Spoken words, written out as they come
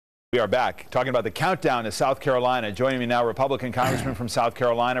We are back talking about the countdown to South Carolina. Joining me now, Republican Congressman from South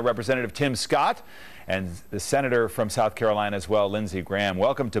Carolina, Representative Tim Scott, and the Senator from South Carolina as well, Lindsey Graham.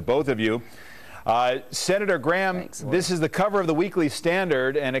 Welcome to both of you. Senator Graham, Thanks, this is the cover of the Weekly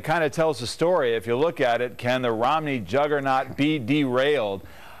Standard, and it kind of tells the story. If you look at it, can the Romney juggernaut be derailed?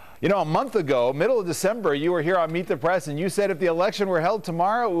 You know, a month ago, middle of December, you were here on Meet the Press, and you said if the election were held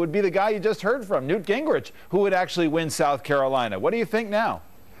tomorrow, it would be the guy you just heard from, Newt Gingrich, who would actually win South Carolina. What do you think now?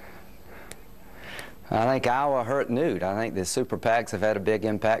 I think Iowa hurt Newt. I think the super PACs have had a big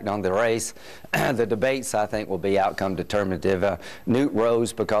impact on the race. The debates, I think, will be outcome determinative. Newt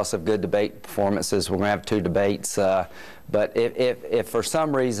rose because of good debate performances. We're going to have 2 debates. But if for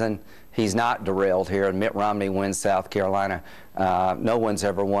some reason he's not derailed here and Mitt Romney wins South Carolina, no one's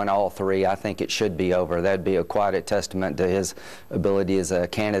ever won all 3. I think it should be over. That'd be quite a testament to his ability as a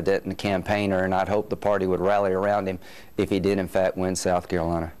candidate and a campaigner, and I'd hope the party would rally around him if he did, in fact, win South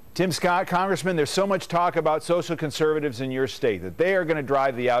Carolina. Tim Scott, Congressman, there's so much talk about social conservatives in your state, that they are going to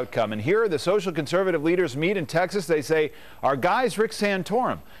drive the outcome. And here the social conservative leaders meet in Texas. They say, our guy's Rick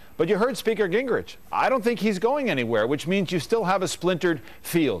Santorum. But you heard Speaker Gingrich. I don't think he's going anywhere, which means you still have a splintered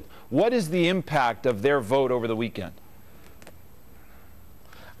field. What is the impact of their vote over the weekend?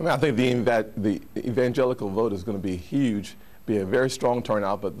 I think the evangelical vote is going to be huge, be a very strong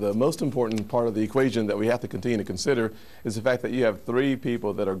turnout, but the most important part of the equation that we have to continue to consider is the fact that you have 3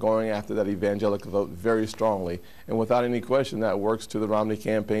 people that are going after that evangelical vote very strongly, and without any question that works to the Romney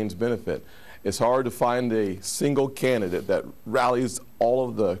campaign's benefit. It's hard to find a single candidate that rallies all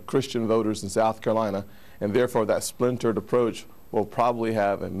of the Christian voters in South Carolina, and therefore that splintered approach will probably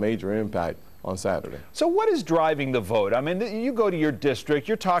have a major impact on Saturday. So what is driving the vote? I mean, you go to your district,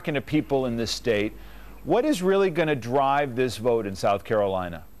 you're talking to people in this state. What is really going to drive this vote in South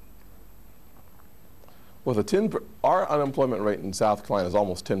Carolina? Well, our unemployment rate in South Carolina is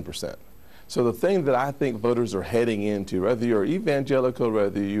almost 10%. So the thing that I think voters are heading into, whether you're evangelical,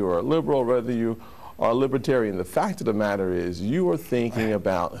 whether you are a liberal, whether you are a libertarian, the fact of the matter is you are thinking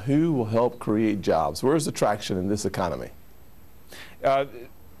about who will help create jobs. Where's the traction in this economy?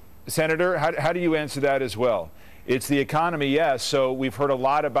 Senator, how do you answer that as well? It's the economy, yes. So we've heard a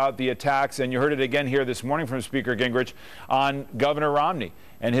lot about the attacks, and you heard it again here this morning from Speaker Gingrich on Governor Romney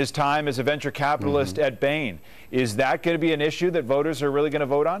and his time as a venture capitalist at Bain. Is that going to be an issue that voters are really going to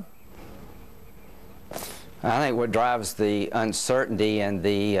vote on? I think what drives the uncertainty and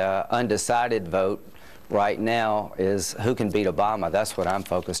the undecided vote right now is who can beat Obama. That's what I'm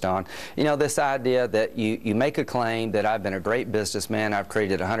focused on. You know, this idea that you make a claim that I've been a great businessman, I've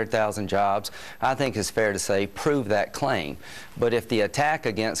created 100,000 jobs, I think it's fair to say prove that claim. But if the attack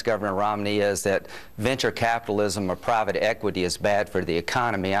against Governor Romney is that venture capitalism or private equity is bad for the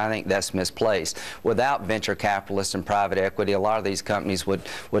economy, I think that's misplaced. Without venture capitalists and private equity, a lot of these companies would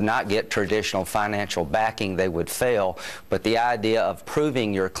not get traditional financial backing. They would fail. But the idea of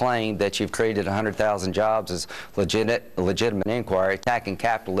proving your claim that you've created 100,000 jobs is legitimate inquiry. Attacking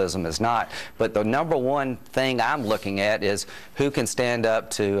capitalism is not. But the number one thing I'm looking at is who can stand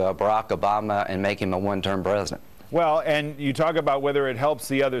up to Barack Obama and make him a one-term president. Well, and you talk about whether it helps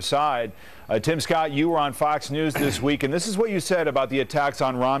the other side. Tim Scott, you were on Fox News this week, and this is what you said about the attacks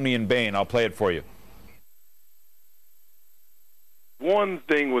on Romney and Bain. I'll play it for you. One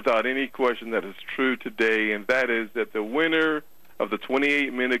thing without any question that is true today, and that is that the winner of the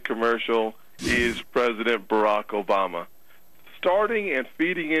 28-minute commercial is President Barack Obama. Starting and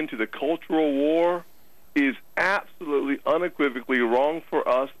feeding into the cultural war is absolutely unequivocally wrong for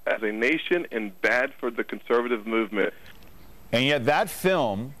us as a nation and bad for the conservative movement. And yet that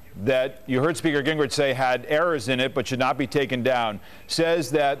film that you heard Speaker Gingrich say had errors in it but should not be taken down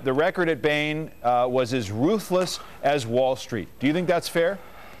says that the record at Bain was as ruthless as Wall Street. Do you think that's fair?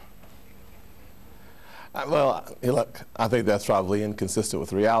 Well, look, I think that's probably inconsistent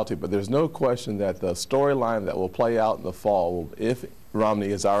with reality, but there's no question that the storyline that will play out in the fall, if Romney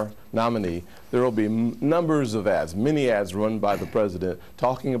is our nominee, there will be numbers of ads, many ads run by the president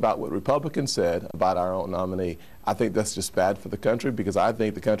talking about what Republicans said about our own nominee. I think that's just bad for the country because I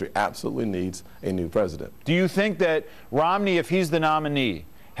think the country absolutely needs a new president. Do you think that Romney, if he's the nominee,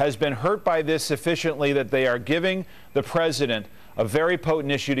 has been hurt by this sufficiently that they are giving the president a very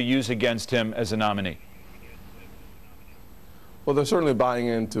potent issue to use against him as a nominee? Well, they're certainly buying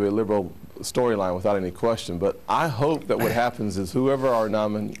into a liberal storyline without any question, but I hope that what happens is whoever our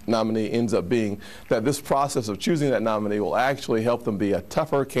nominee ends up being, that this process of choosing that nominee will actually help them be a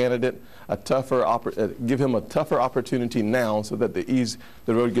tougher candidate, give him a tougher opportunity now so that the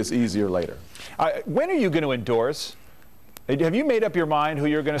road gets easier later. When are you going to endorse? Have you made up your mind who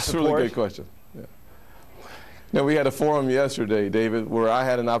you're going to support? That's a really good question. Yeah. Now, we had a forum yesterday, David, where I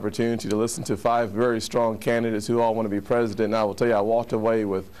had an opportunity to listen to 5 very strong candidates who all want to be president. And I will tell you, I walked away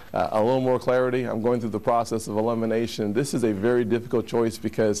with a little more clarity. I'm going through the process of elimination. This is a very difficult choice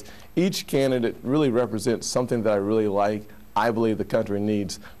because each candidate really represents something that I really like, I believe the country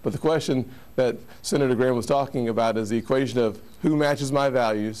needs. But the question that Senator Graham was talking about is the equation of who matches my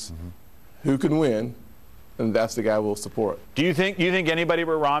values, who can win, and that's the guy we'll support. Do you think anybody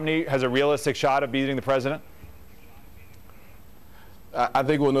but Romney has a realistic shot of beating the president? I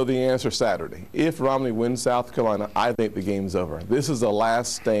think we'll know the answer Saturday. If Romney wins South Carolina, I think the game's over. This is the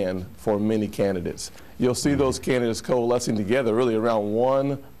last stand for many candidates. You'll see those candidates coalescing together really around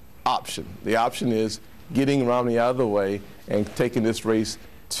one option. The option is getting Romney out of the way and taking this race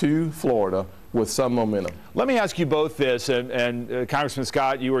to Florida with some momentum. Let me ask you both this, and Congressman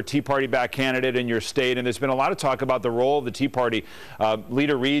Scott, you were a Tea Party-backed candidate in your state, and there's been a lot of talk about the role of the Tea Party.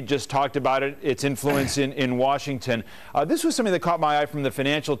 Leader Reid just talked about it, its influence in Washington. This was something that caught my eye from the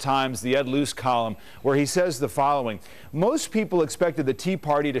Financial Times, the Ed Luce column, where he says the following: most people expected the Tea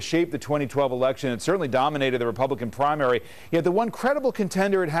Party to shape the 2012 election. It certainly dominated the Republican primary, yet the one credible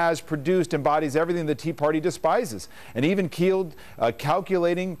contender it has produced embodies everything the Tea Party despises: an even-keeled,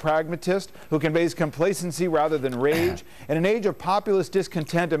 calculating pragmatist who conveys complacency rather than rage. In an age of populist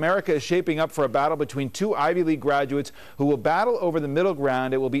discontent, America is shaping up for a battle between 2 Ivy League graduates who will battle over the middle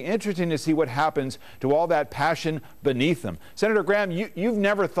ground. It will be interesting to see what happens to all that passion beneath them. Senator Graham, you've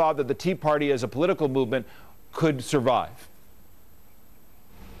never thought that the Tea Party as a political movement could survive.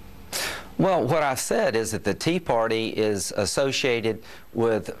 Well, what I said is that the Tea Party is associated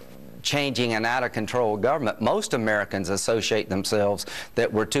with changing an out-of-control government. Most Americans associate themselves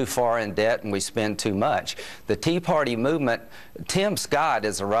that we're too far in debt and we spend too much. The Tea Party movement, Tim Scott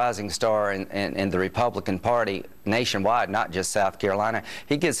is a rising star in the Republican Party nationwide, not just South Carolina.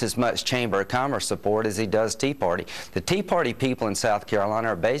 He gets as much Chamber of Commerce support as he does Tea Party. The Tea Party people in South Carolina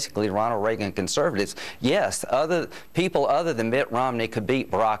are basically Ronald Reagan conservatives. Yes, people other than Mitt Romney could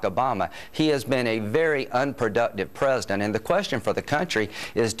beat Barack Obama. He has been a very unproductive president, and the question for the country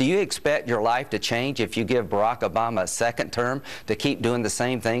is, do you expect your life to change if you give Barack Obama a second term to keep doing the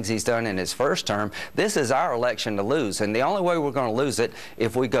same things he's done in his first term? This is our election to lose, and the only way we're going to lose it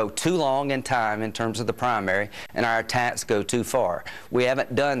if we go too long in time in terms of the primary and our attacks go too far. We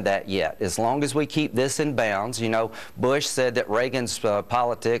haven't done that yet. As long as we keep this in bounds, you know, Bush said that Reagan's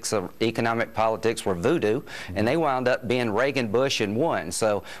politics, economic politics, were voodoo, and they wound up being Reagan, Bush, and one.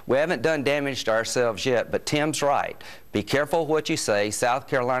 So we haven't done damage to ourselves yet, but Tim's right. Be careful what you say. South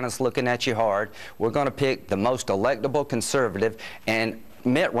Carolina's looking at you hard. We're going to pick the most electable conservative, and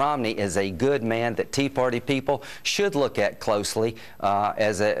Mitt Romney is a good man that Tea Party people should look at closely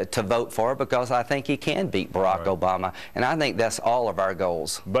to vote for, because I think he can beat Barack Obama, and I think that's all of our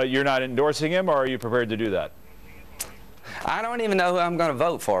goals. But you're not endorsing him, or are you prepared to do that? I don't even know who I'm going to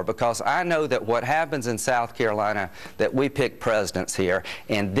vote for, because I know that what happens in South Carolina, that we pick presidents here,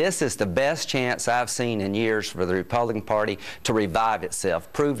 and this is the best chance I've seen in years for the Republican Party to revive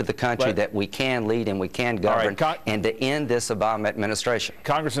itself, prove to the country that we can lead and we can govern, and to end this Obama administration.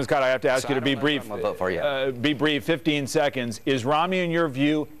 Congressman Scott, I have to ask you to be brief. Vote for you. Be brief, 15 seconds. Is Romney, in your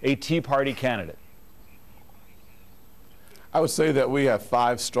view, a Tea Party candidate? I would say that we have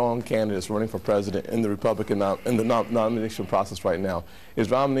 5 strong candidates running for president in the Republican nomination process right now. Is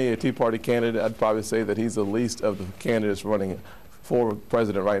Romney a Tea Party candidate? I'd probably say that he's the least of the candidates running for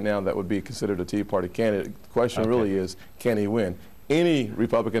president right now that would be considered a Tea Party candidate. The question really is, can he win? Any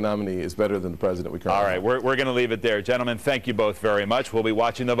Republican nominee is better than the president we currently have. All right, we're going to leave it there. Gentlemen, thank you both very much. We'll be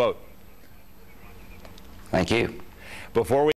watching the vote. Thank you. Before we